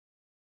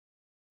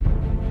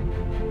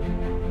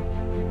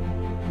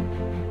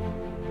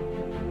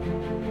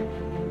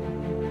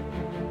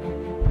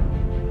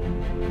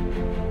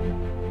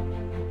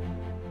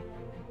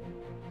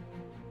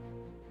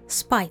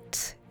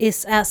Spite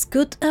is as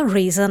good a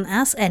reason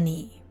as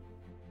any.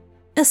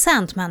 A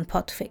Sandman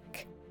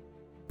Podfic.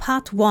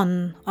 Part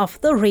 1 of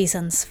the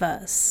Reasons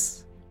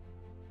verse.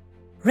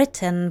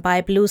 Written by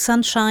Blue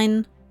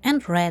Sunshine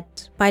and read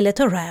by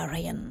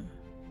Literarian.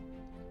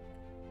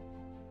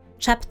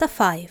 Chapter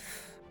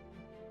 5.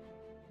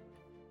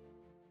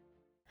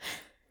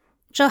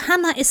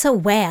 Johanna is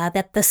aware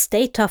that the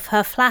state of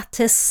her flat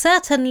is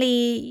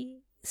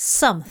certainly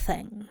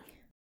something.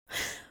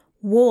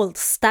 Walls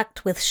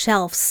stacked with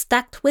shelves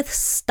stacked with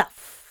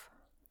stuff.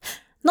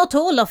 Not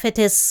all of it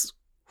is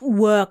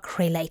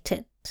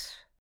work-related.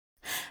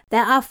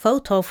 There are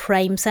photo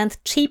frames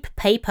and cheap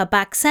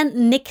paperbacks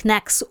and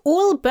knickknacks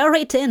all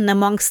buried in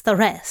amongst the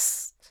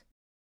rest.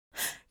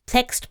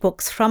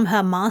 Textbooks from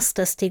her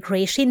master's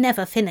degree she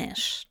never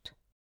finished.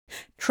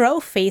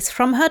 Trophies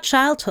from her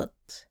childhood.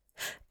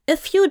 A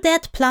few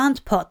dead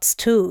plant pots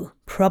too,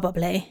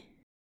 probably.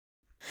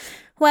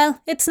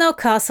 Well, it's no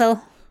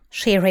castle,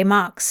 she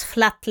remarks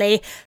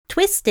flatly,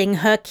 twisting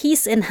her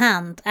keys in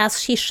hand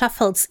as she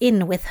shuffles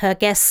in with her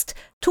guest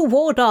to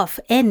ward off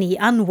any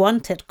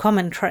unwanted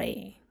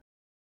commentary.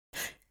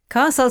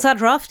 Castles are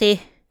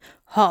drafty,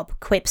 Hob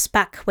quips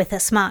back with a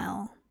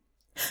smile.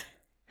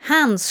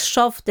 Hands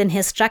shoved in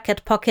his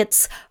jacket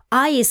pockets,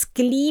 eyes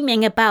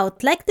gleaming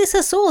about like this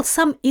is all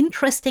some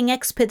interesting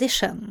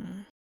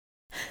expedition.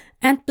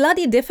 And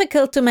bloody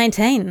difficult to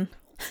maintain.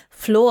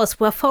 Floors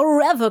were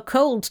forever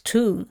cold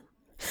too.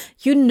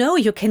 You know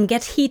you can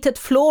get heated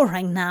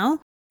flooring now.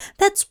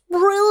 That's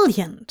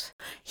brilliant.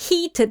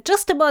 Heated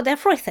just about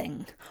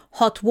everything.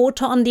 Hot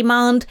water on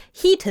demand,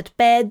 heated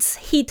beds,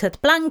 heated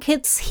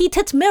blankets,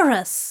 heated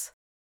mirrors.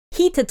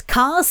 Heated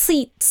car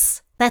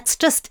seats. That's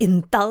just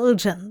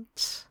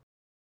indulgent.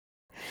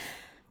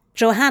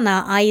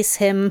 Johanna eyes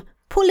him,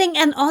 pulling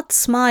an odd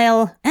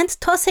smile and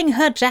tossing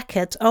her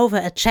jacket over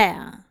a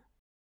chair.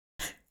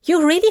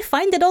 You really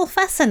find it all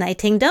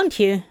fascinating, don't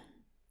you?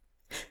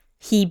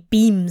 He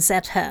beams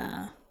at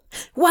her.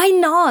 Why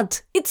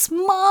not? It's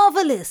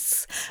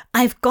marvelous.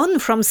 I've gone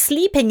from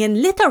sleeping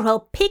in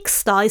literal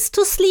pigsties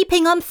to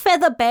sleeping on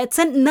feather beds,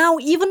 and now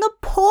even a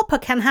pauper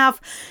can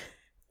have,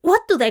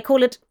 what do they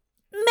call it?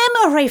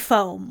 Memory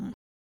foam.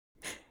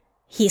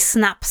 He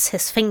snaps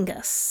his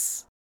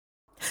fingers.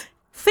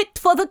 Fit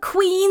for the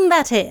Queen,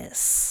 that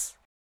is.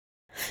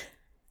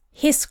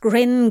 His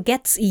grin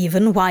gets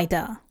even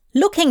wider.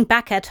 Looking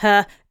back at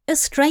her, a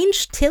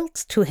strange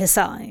tilt to his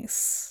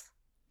eyes.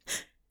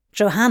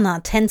 Johanna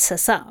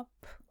tenses up.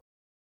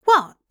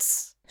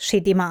 What? She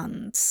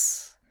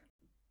demands.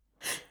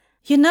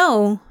 You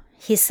know,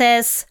 he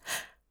says,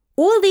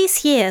 all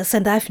these years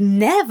and I've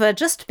never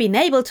just been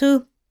able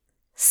to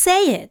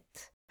say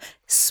it.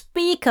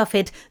 Speak of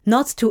it,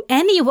 not to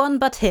anyone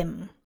but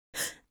him.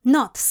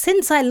 Not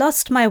since I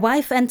lost my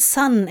wife and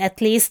son,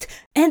 at least,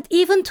 and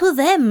even to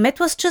them it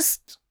was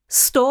just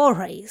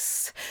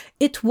stories.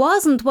 It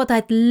wasn't what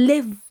I'd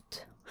lived.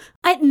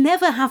 I'd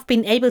never have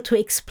been able to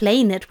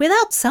explain it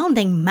without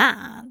sounding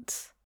mad.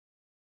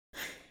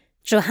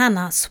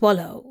 Johanna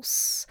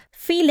swallows,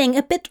 feeling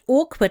a bit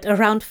awkward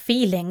around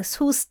feelings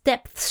whose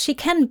depths she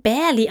can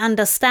barely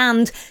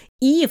understand,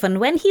 even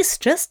when he's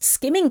just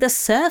skimming the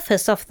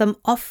surface of them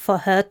off for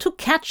her to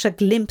catch a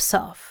glimpse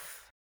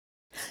of.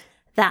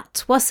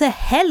 That was a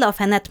hell of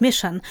an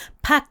admission,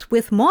 packed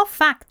with more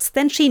facts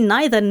than she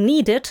neither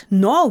needed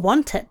nor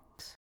wanted.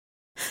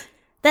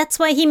 That's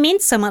why he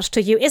means so much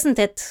to you, isn't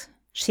it?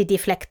 She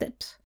deflected.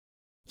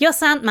 You're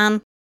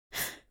Sandman.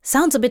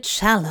 Sounds a bit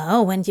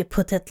shallow when you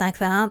put it like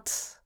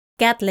that,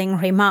 Gatling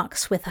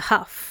remarks with a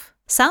huff,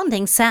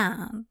 sounding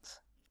sad.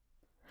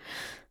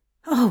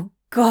 Oh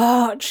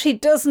God, she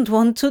doesn't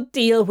want to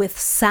deal with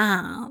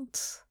sad.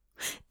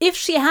 If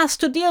she has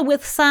to deal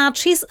with sad,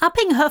 she's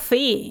upping her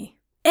fee.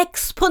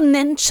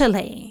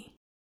 Exponentially.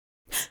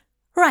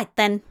 Right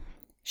then,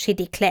 she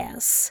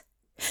declares.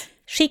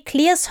 She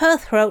clears her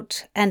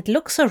throat and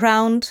looks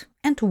around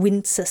and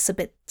winces a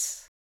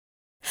bit.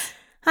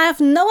 I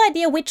have no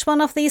idea which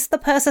one of these the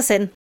purse is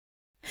in.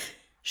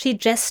 She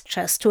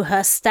gestures to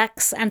her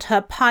stacks and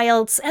her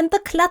piles and the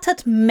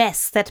cluttered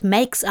mess that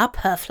makes up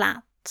her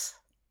flat.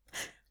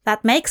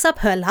 That makes up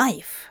her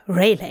life,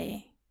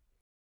 really.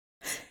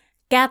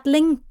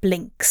 Gatling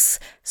blinks,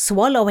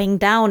 swallowing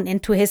down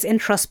into his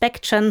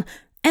introspection,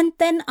 and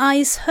then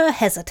eyes her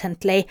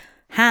hesitantly,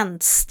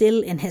 hands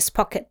still in his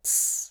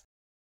pockets.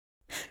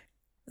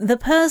 The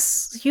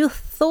purse you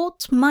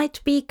thought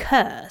might be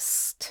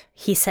cursed,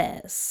 he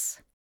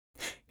says.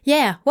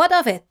 Yeah, what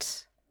of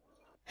it?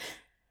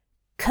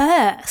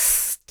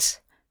 Cursed,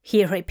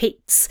 he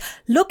repeats,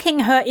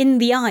 looking her in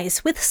the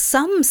eyes with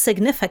some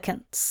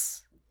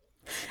significance.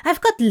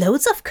 I've got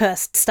loads of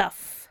cursed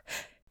stuff.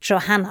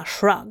 Johanna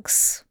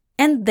shrugs,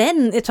 and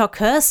then it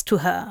occurs to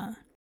her.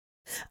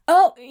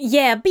 Oh,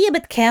 yeah, be a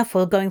bit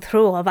careful going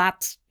through all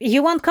that.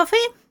 You want coffee?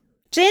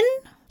 Gin?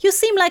 You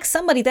seem like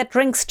somebody that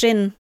drinks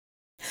gin.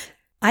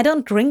 I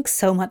don't drink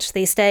so much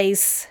these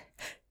days.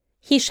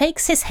 He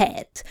shakes his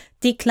head,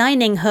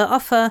 declining her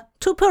offer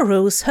to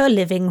peruse her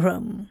living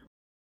room.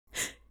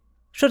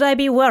 Should I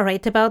be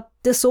worried about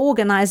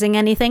disorganizing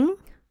anything?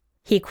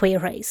 he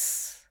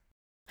queries.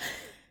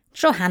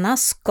 Johanna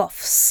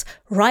scoffs,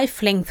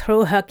 rifling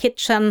through her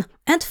kitchen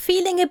and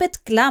feeling a bit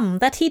glum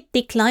that he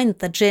declined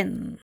the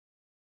gin.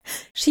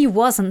 She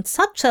wasn't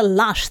such a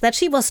lush that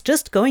she was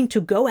just going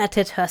to go at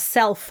it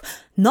herself,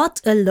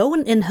 not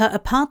alone in her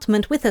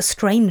apartment with a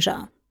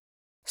stranger.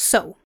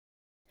 So,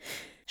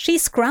 she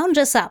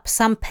scrounges up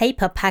some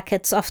paper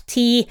packets of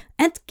tea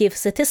and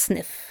gives it a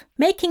sniff,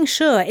 making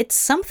sure it's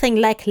something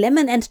like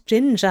lemon and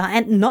ginger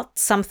and not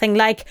something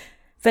like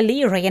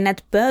valerian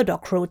and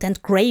burdock root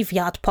and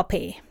graveyard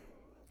poppy.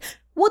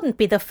 Wouldn't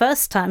be the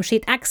first time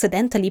she'd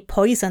accidentally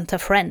poisoned a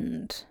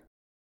friend.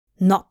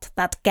 Not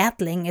that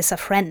Gatling is a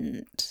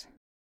friend.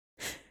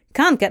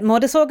 Can't get more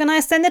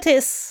disorganized than it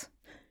is.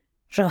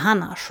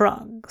 Johanna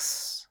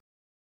shrugs.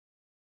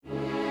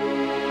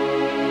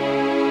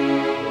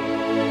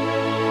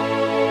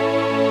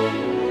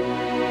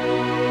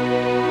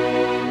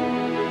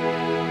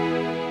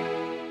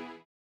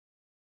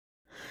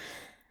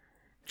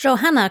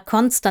 Johanna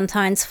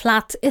Constantine's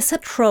flat is a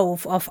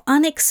trove of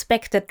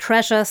unexpected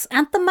treasures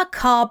and the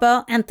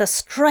macabre and the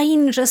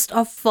strangest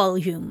of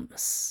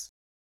volumes.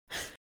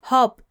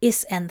 Hob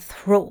is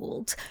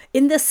enthralled,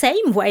 in the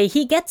same way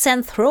he gets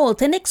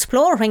enthralled in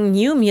exploring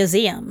new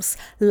museums,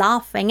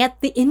 laughing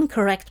at the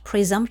incorrect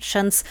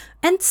presumptions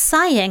and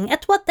sighing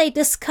at what they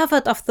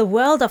discovered of the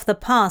world of the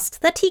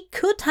past that he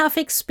could have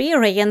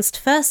experienced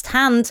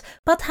firsthand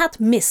but had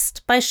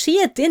missed by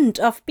sheer dint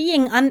of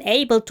being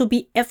unable to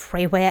be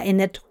everywhere in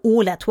it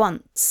all at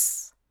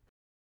once.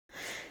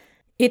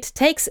 It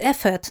takes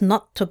effort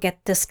not to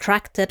get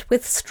distracted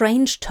with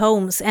strange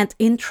tomes and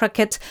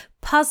intricate,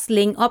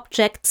 puzzling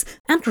objects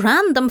and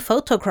random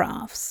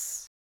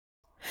photographs.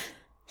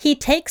 He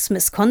takes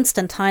Miss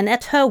Constantine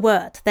at her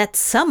word that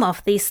some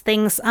of these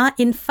things are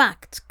in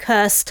fact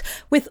cursed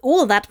with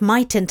all that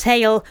might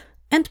entail,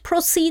 and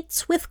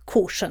proceeds with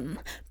caution,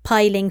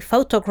 piling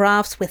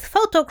photographs with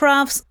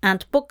photographs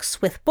and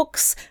books with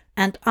books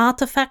and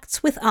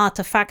artifacts with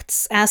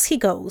artifacts as he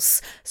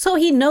goes, so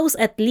he knows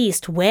at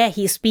least where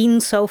he's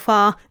been so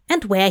far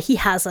and where he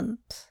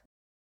hasn't.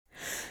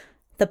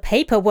 The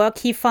paperwork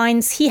he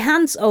finds he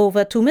hands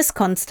over to Miss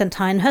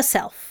Constantine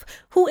herself,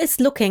 who is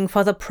looking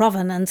for the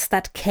provenance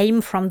that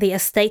came from the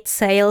estate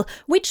sale,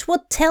 which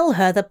would tell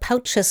her the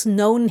pouch's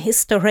known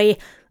history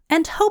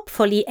and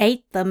hopefully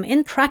aid them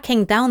in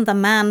tracking down the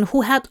man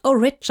who had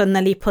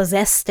originally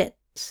possessed it.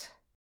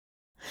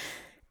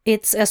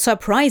 It's a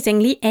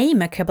surprisingly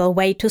amicable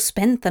way to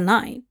spend the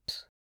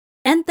night.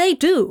 And they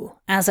do,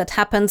 as it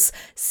happens,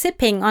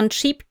 sipping on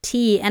cheap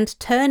tea and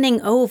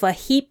turning over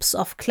heaps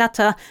of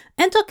clutter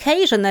and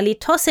occasionally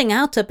tossing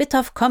out a bit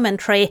of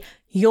commentary,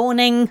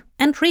 yawning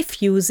and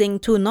refusing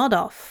to nod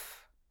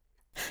off.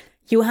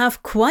 "You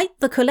have quite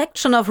the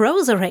collection of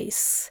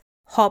rosaries,"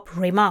 Hob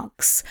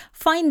remarks,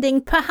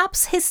 finding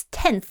perhaps his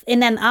 10th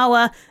in an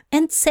hour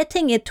and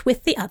setting it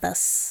with the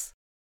others.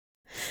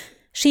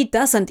 She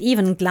doesn't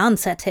even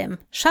glance at him,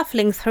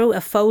 shuffling through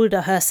a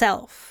folder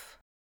herself.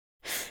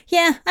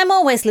 "Yeah, I'm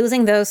always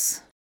losing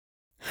those."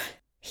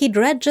 He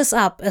dredges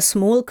up a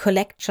small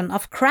collection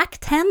of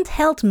cracked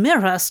handheld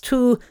mirrors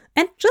too,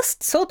 and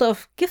just sort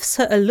of gives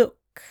her a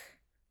look.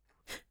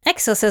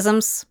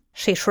 "Exorcisms,"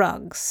 she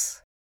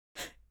shrugs.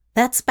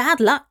 "That's bad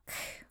luck,"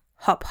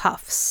 Hob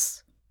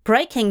huffs.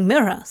 "Breaking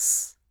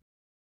mirrors."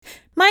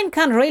 "Mine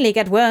can't really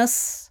get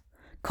worse,"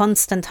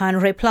 Constantine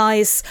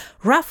replies,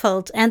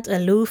 ruffled and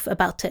aloof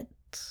about it.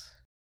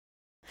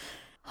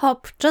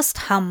 Hob just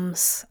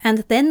hums,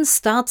 and then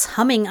starts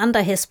humming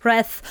under his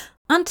breath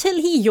until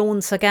he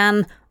yawns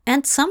again,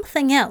 and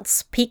something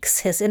else piques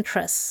his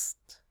interest.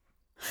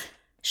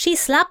 She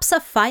slaps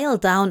a file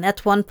down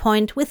at one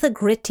point with a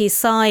gritty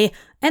sigh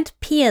and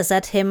peers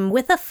at him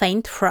with a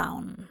faint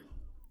frown.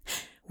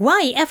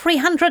 "Why every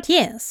 100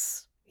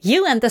 years?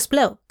 You and this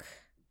bloke."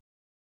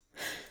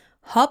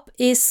 Hob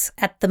is,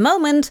 at the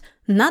moment,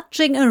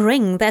 nudging a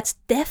ring that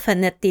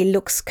definitely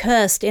looks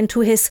cursed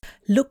into his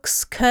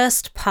looks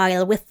cursed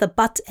pile with the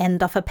butt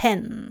end of a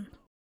pen.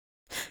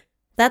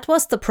 "That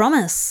was the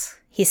promise,"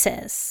 he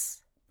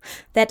says.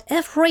 "That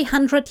every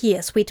 100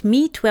 years we'd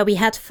meet where we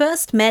had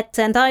first met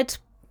and I'd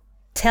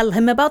tell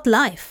him about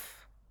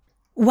life."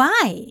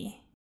 "Why?"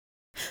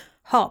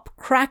 Hob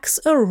cracks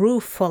a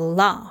rueful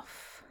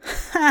laugh.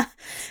 "Ha!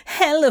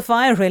 Hell if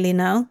I really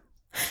know.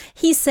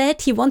 He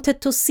said he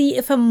wanted to see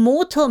if a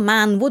mortal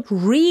man would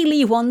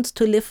really want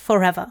to live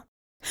forever.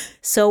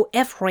 So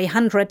every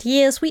 100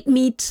 years we'd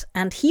meet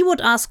and he would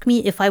ask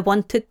me if I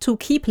wanted to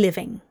keep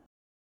living."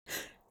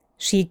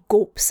 She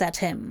gulps at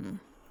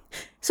him.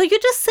 "So you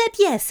just said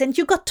yes and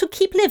you got to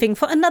keep living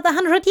for another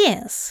 100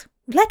 years?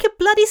 Like a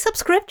bloody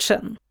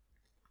subscription."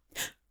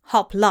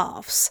 Hob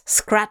laughs,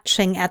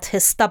 scratching at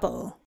his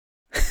stubble.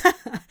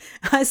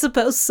 "I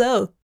suppose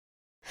so."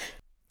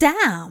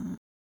 "Damn,"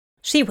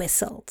 she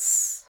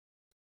whistles.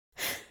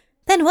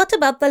 "Then what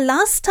about the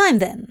last time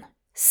then?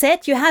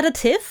 Said you had a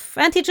tiff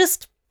and he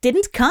just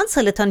didn't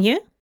cancel it on you?"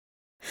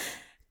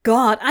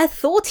 "God, I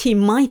thought he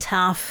might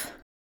have."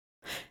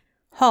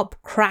 Hob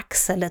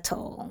cracks a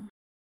little.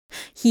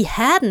 He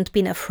hadn't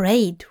been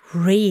afraid,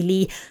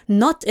 really,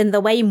 not in the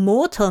way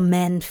mortal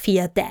men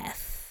fear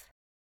death.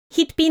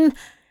 He'd been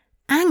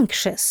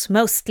anxious,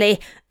 mostly,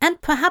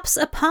 and perhaps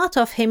a part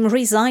of him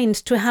resigned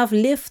to have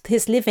lived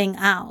his living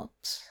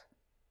out.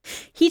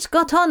 He'd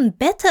got on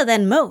better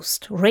than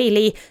most,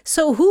 really,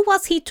 so who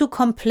was he to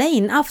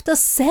complain after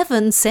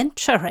 7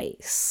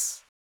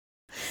 centuries?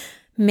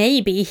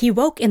 Maybe he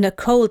woke in a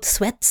cold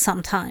sweat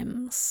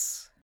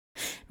sometimes.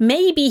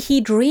 Maybe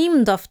he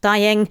dreamed of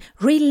dying,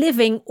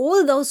 reliving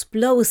all those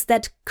blows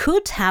that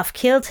could have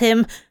killed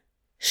him,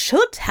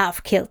 should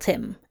have killed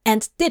him,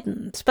 and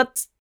didn't,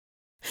 but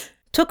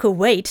took a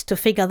wait to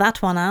figure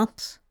that one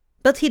out.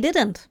 But he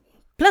didn't.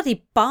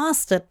 Bloody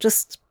bastard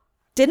just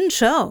didn't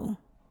show.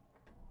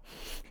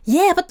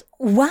 Yeah, but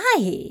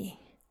why?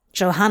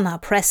 Johanna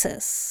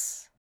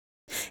presses.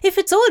 If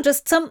it's all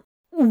just some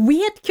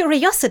weird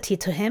curiosity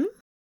to him?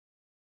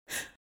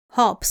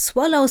 Hob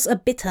swallows a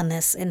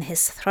bitterness in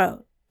his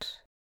throat.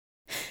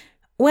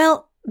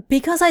 Well,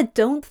 because I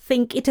don't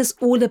think it is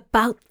all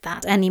about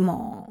that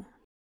anymore.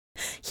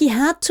 He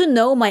had to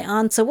know my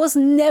answer was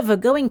never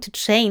going to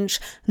change,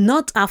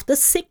 not after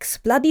 6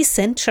 bloody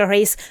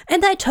centuries,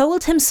 and I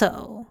told him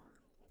so.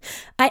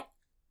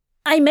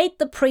 I made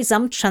the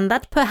presumption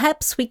that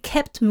perhaps we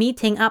kept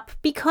meeting up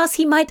because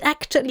he might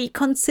actually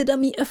consider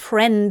me a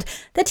friend,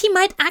 that he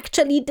might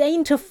actually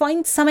deign to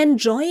find some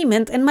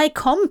enjoyment in my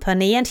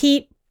company, and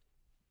he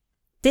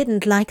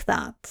didn't like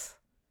that.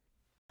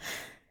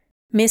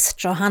 Miss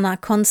Johanna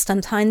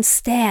Constantine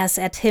stares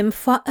at him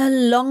for a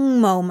long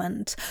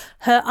moment,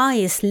 her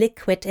eyes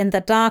liquid in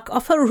the dark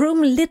of a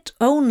room lit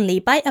only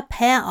by a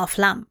pair of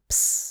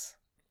lamps.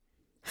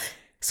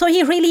 So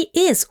he really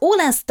is all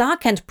as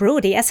dark and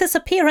broody as his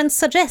appearance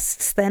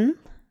suggests, then?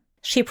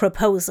 She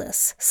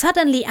proposes,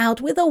 suddenly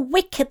out with a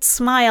wicked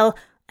smile,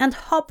 and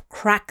Hob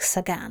cracks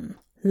again,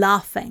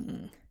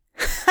 laughing.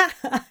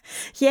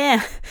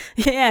 Yeah,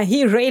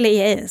 he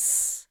really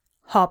is,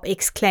 Hob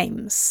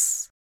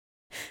exclaims.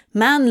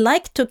 Man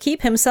liked to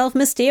keep himself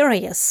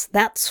mysterious,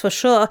 that's for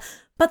sure,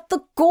 but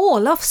the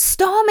gall of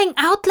storming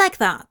out like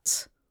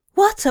that!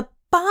 What a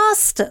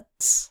bastard!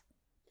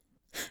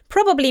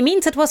 Probably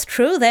means it was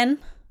true then,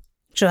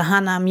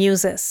 Johanna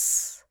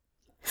muses.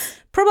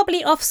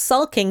 Probably off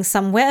sulking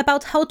somewhere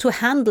about how to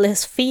handle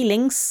his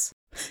feelings.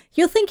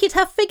 You think he'd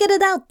have figured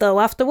it out though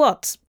after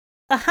what,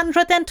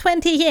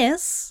 120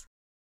 years?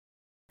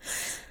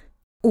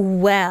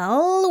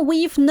 Well,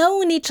 we've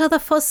known each other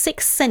for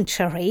 6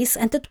 centuries,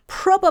 and it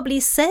probably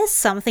says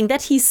something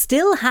that he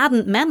still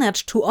hadn't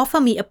managed to offer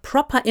me a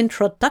proper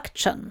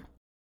introduction.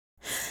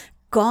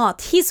 God,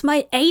 he's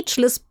my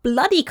ageless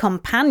bloody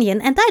companion,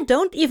 and I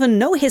don't even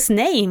know his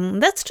name.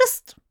 That's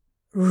just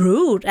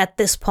rude at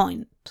this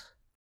point.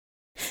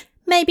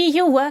 Maybe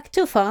you work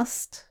too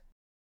fast,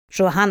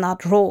 Johanna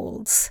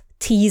drawls,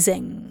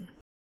 teasing.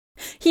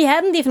 He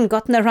hadn't even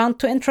gotten around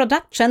to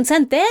introductions,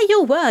 and there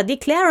you were,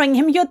 declaring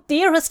him your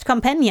dearest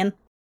companion.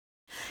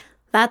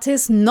 That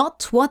is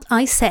not what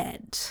I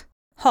said,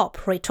 Hob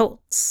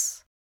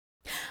retorts.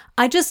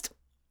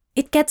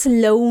 It gets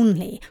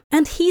lonely,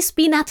 and he's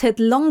been at it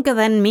longer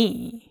than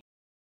me.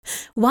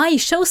 Why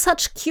show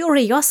such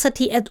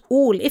curiosity at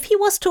all if he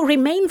was to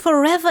remain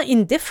forever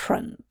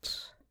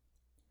indifferent?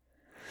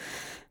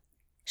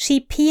 She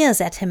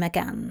peers at him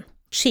again,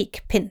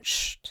 cheek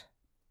pinched.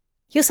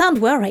 You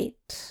sound worried,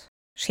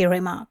 she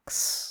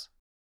remarks.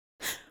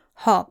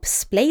 Hob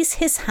splays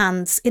his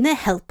hands in a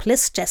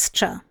helpless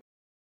gesture.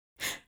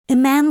 A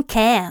man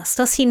cares,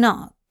 does he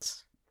not?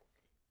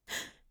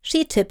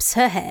 She tips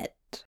her head.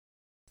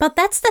 But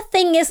that's the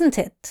thing, isn't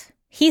it?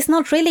 He's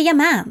not really a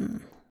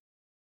man.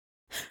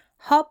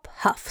 Hob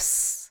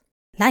huffs.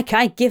 Like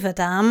I give a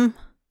damn.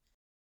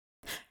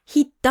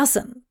 He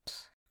doesn't.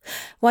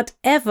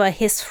 Whatever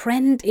his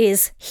friend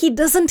is, he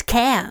doesn't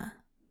care.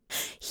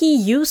 He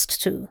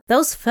used to,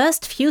 those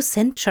first few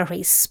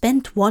centuries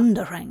spent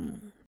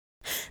wandering.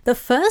 The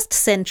first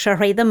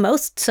century the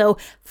most so,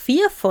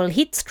 fearful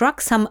he'd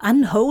struck some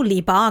unholy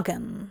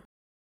bargain.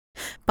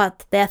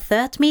 But their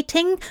third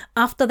meeting,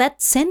 after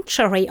that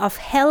century of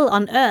hell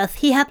on earth,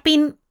 he had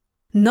been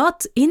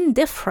not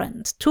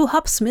indifferent to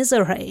Hob's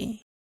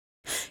misery.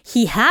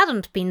 He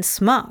hadn't been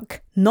smug,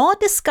 nor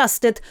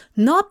disgusted,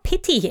 nor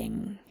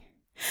pitying.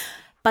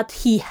 But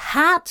he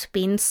had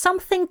been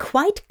something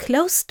quite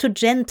close to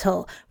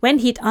gentle when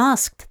he'd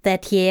asked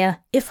that year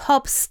if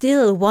Hob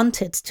still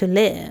wanted to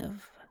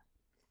live.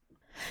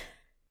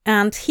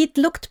 And he'd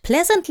looked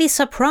pleasantly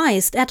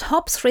surprised at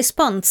Hob's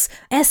response,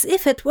 as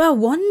if it were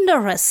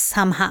wondrous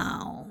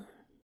somehow.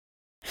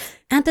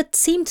 And it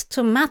seemed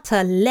to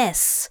matter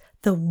less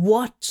the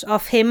what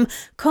of him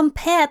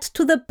compared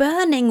to the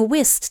burning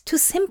wist to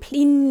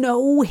simply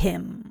know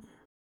him.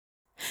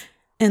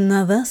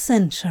 Another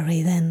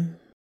century then.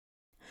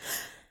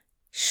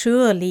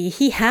 Surely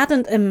he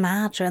hadn't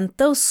imagined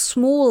those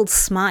small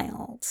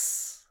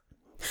smiles.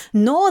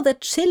 nor the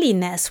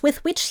chilliness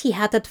with which he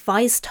had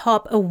advised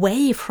Hob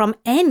away from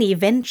any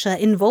venture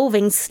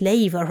involving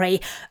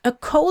slavery, a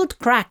cold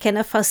crack in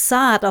a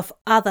facade of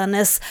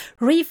otherness,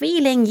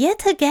 revealing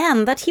yet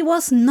again that he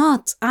was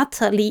not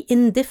utterly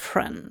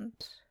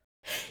indifferent.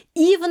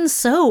 Even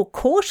so,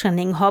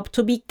 cautioning Hob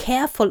to be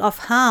careful of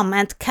harm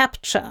and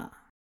capture.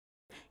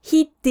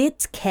 He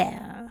did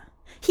care.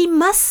 He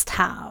must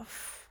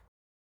have.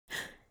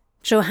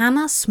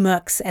 Johanna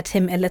smirks at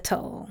him a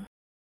little.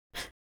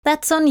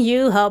 "That's on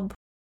you, Hob."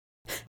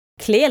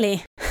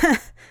 "Clearly,"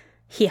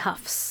 he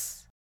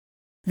huffs.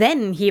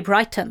 Then he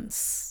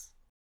brightens.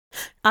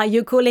 "Are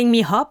you calling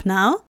me Hob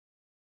now?"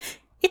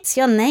 "It's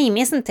your name,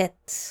 isn't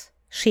it?"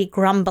 she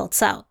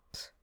grumbles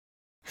out.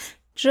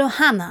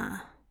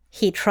 "Johanna,"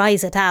 he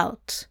tries it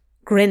out,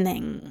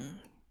 grinning.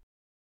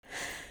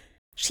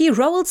 She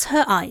rolls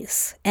her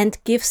eyes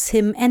and gives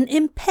him an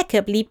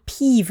impeccably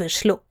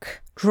peevish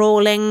look,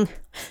 drawling,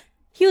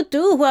 "You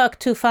do work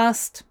too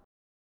fast."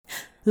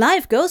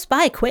 "Life goes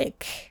by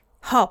quick,"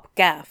 Hob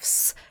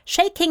gaffs,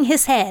 shaking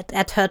his head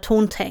at her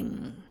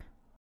taunting.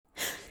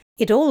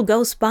 "It all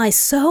goes by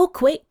so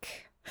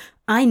quick.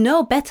 I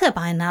know better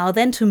by now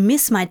than to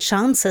miss my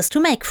chances to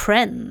make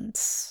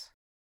friends."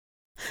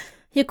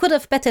 "You could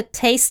have better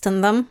taste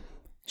in them,"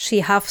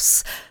 she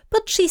huffs,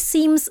 but she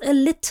seems a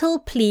little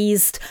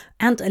pleased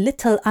and a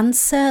little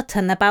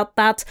uncertain about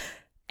that,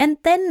 and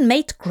then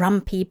made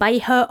grumpy by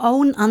her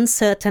own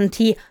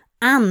uncertainty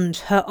and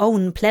her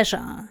own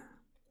pleasure.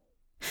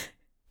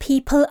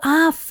 People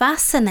are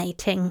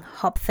fascinating,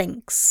 Hob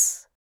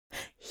thinks.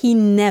 He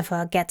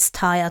never gets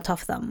tired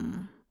of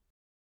them.